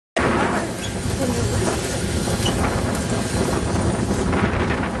We're in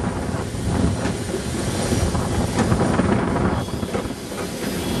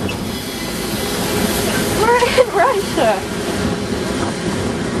Russia.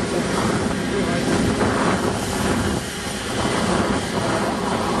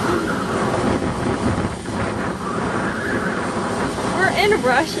 We're in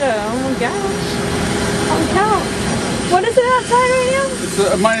Russia. Oh my gosh. Holy cow. What is it outside right now? It's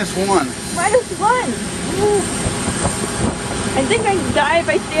a -1. -1. Ooh. I think I die if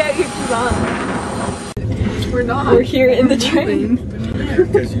I stay out here too long. We're not. We're here in the train.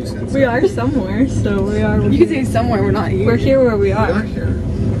 We are somewhere, so we are. You can say somewhere, we're not here. We're here where we are.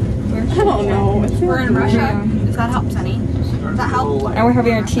 I don't know. We're in Russia. Does that help, Sunny? Does that help? And we're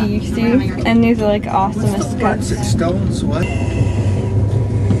having our tea, you see? And these are like awesomest cups. 6 stones, what?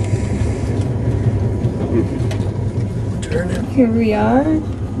 Here we are.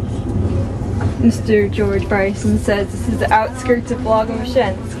 Mr. George Bryson says this is the outskirts of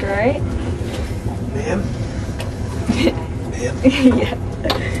Blagoshensk, right? Ma'am? Ma'am?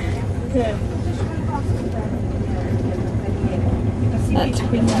 Yeah.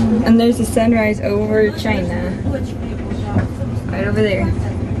 And there's a sunrise over China. Right over there.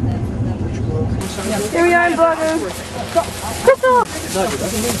 Here we are in Blagos. Crystal!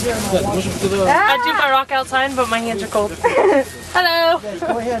 I do my rock out sign, but my hands are cold. Hello!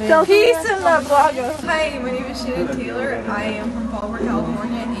 Peace and love, Blagos. Hi, my name is Shannon Taylor. I am from Fallbrook,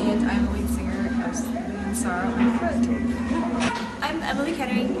 California, and I'm the lead singer of the star Underfoot. I'm Emily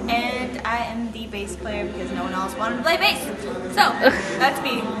Kettering, and I am the bass player because no one else wanted to play bass. So, that's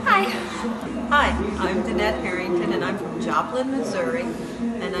me. Hi! Hi, I'm Danette Harrington, and I'm from Joplin, Missouri,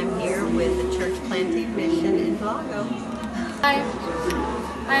 and I'm here with the Church Planting Mission in Blago. Hi,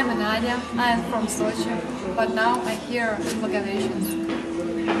 I'm Nadia. I'm from Sochi, but now I'm here in Bangladesh.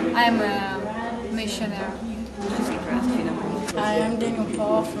 I'm a missionary. Hi, I'm Daniel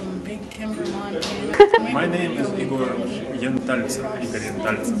Paul from Big Timber, Montana. My name is Igor Yentaltsev,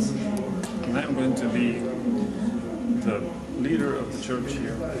 and I'm going to be the leader of the church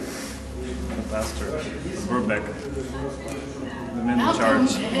here, the pastor, Burbeck, the man in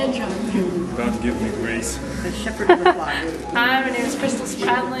charge. God give me grace. The shepherd of the flock. Hi, my name is Crystal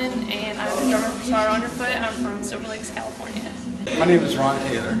Spradlin, and I'm the drummer for Star Underfoot. I'm from Silver Lakes, California. My name is Ron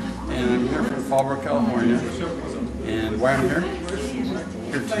Taylor, and I'm here from Fallbrook, California. And why I'm here?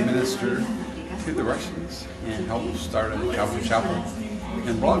 Here to minister to the Russians and help start a Calvary Chapel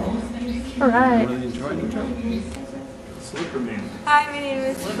in Blago. Alright. I'm really enjoying the trip. Hi, my name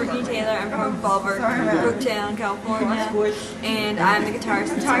is Brittany Taylor. I'm from Fallbrook, Brooktown, California, and I'm the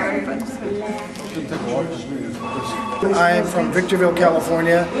guitarist and Star Underfoot. I'm from Victorville,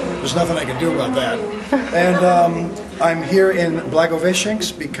 California. There's nothing I can do about that. And I'm here in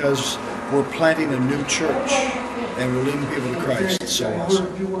Blagoveshchensk because we're planting a new church and we're leading people to Christ. It's so awesome.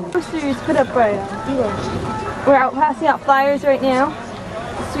 Posters put up right now. We're out passing out flyers right now.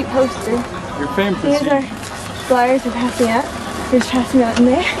 Sweet poster. Your fame Here's our flyers we're passing out. We're just passing out in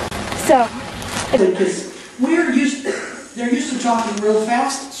there. So, Because they're used to talking real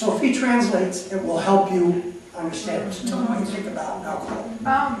fast, so if he translates, it will help you understand. So tell them what you think about alcohol.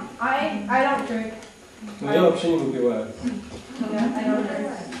 I don't drink. Я вообще не выпиваю. Yeah, I don't drink.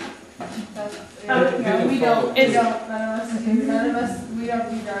 Yeah, we don't. None of us, we don't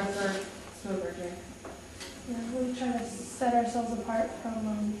do drugs or smoke or drink. Yeah, we try to set ourselves apart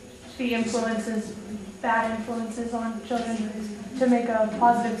from the influences, bad influences on children to make a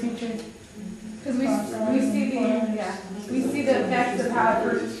positive future. Because we see the effects of how it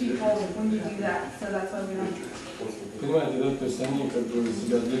hurts people when you do that, so that's why we don't. Понимаете, да, то есть они как бы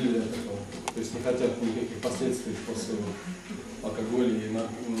себя отделили от этого, то есть не хотят никаких последствий после алкоголя и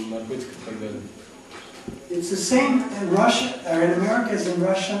наркотиков и так далее. It's the same in Russia, or in America as in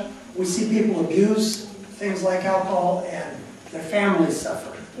Russia. We see people abuse things like alcohol and their families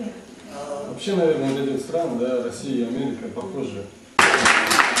suffer. Вообще, наверное, эти страны, да, Россия и Америка похожи.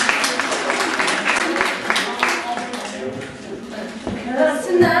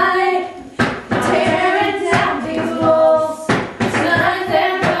 Tonight, tearing down these walls. Tonight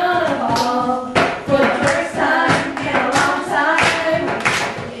they're gonna fall for the first time in a long time.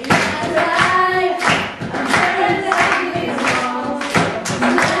 Tonight, I'm tearing down these walls.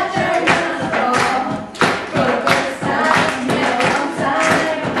 Tonight they're gonna fall for the first time in a long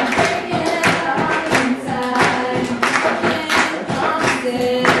time. I'm breaking it all inside.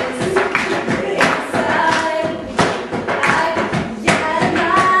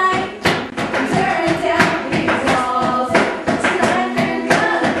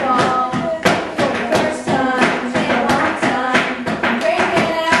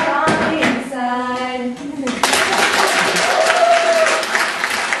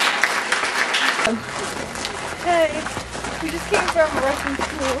 Russian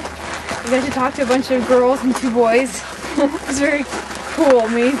school. I got to talk to a bunch of girls and 2 boys. It was very cool,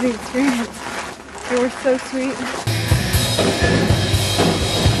 amazing experience. They were so sweet.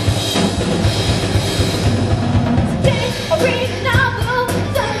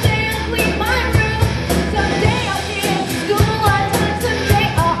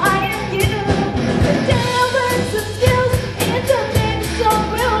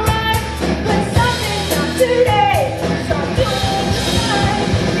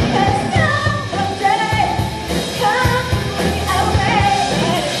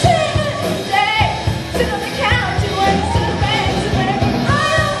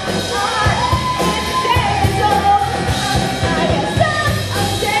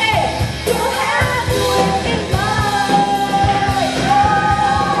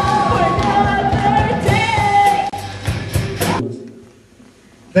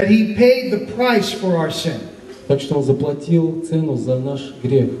 That he paid the price for our sin. Так что он заплатил цену за наш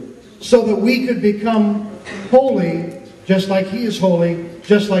грех. So that we could become holy, just like he is holy,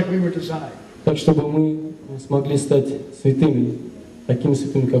 just like we were designed. Так чтобы мы смогли стать святыми, такими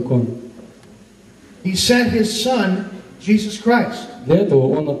святыми, как он. He sent his son, Jesus Christ. Для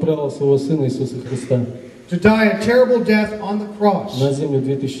этого он отправил своего сына Иисуса Христа. To die a terrible death on the cross. На землю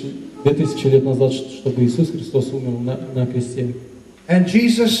 2000 лет назад, чтобы Иисус Христос умер на кресте. And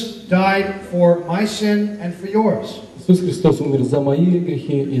Jesus died for my sin and for yours. Иисус Христос умер за мои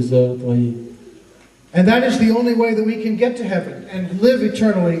грехи и за твои. And that is the only way that we can get to heaven and live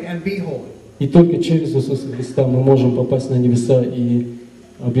eternally and be holy. И только через Иисуса Христа мы можем попасть на небеса и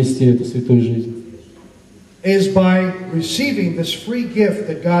обрести эту святую жизнь. Is by receiving this free gift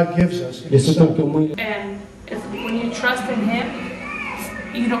that God gives us. Если только мы. And when you trust in Him,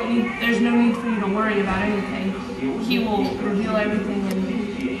 there's no need for you to worry about anything. He will reveal everything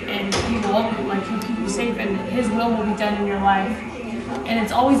and He will keep you safe, and His will be done in your life. And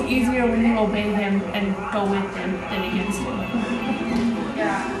it's always easier when you obey Him and go with Him than against Him.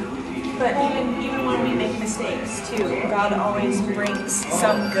 Yeah. But even when we make mistakes too, God always brings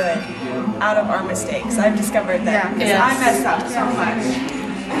some good out of our mistakes. I've discovered that. Because I mess up so much.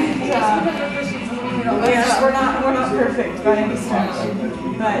 Yes, we're not perfect by any stretch,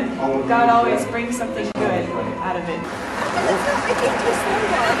 but God always brings something good out of it.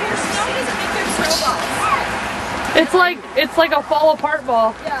 It's like a fall apart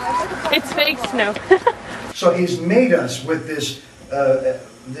ball. It's fake snow. So He's made us with this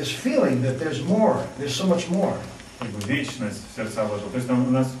this feeling that there's more. There's so much more. Вечность в сердца вложил. То есть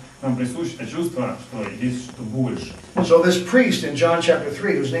нам присуще чувство, что есть что больше. So this priest in John chapter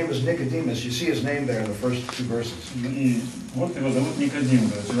 3, whose name is Nicodemus, you see his name there in the first 2 verses. И вот его зовут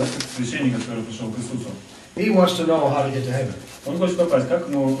Никодим, человек, священник, который пришел к Иисусу. He wants to know how to get to heaven. Он хочет попасть,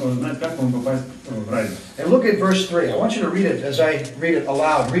 знать, как ему попасть в рай. And look at verse 3. I want you to read it as I read it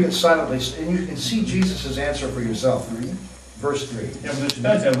aloud. Read it silently, and you can see Jesus' answer for yourself. Verse 3. Я буду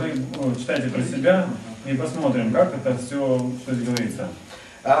читать, а вы читайте про себя и посмотрим, как это все, что здесь говорится.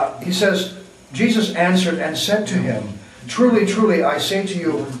 He says, Jesus answered and said to him, "Truly, truly, I say to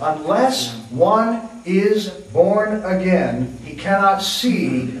you, unless one is born again, he cannot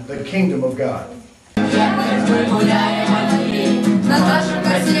see the kingdom of God."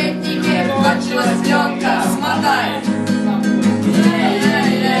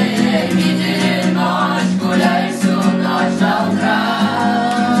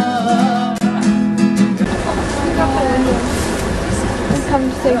 Come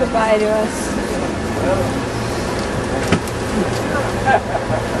to say goodbye to us.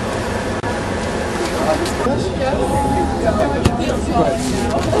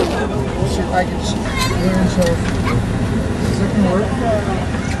 See if I can see hands of. Is that going to work?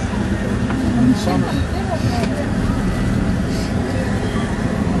 Some. I'm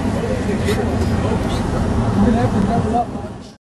going to have to double up.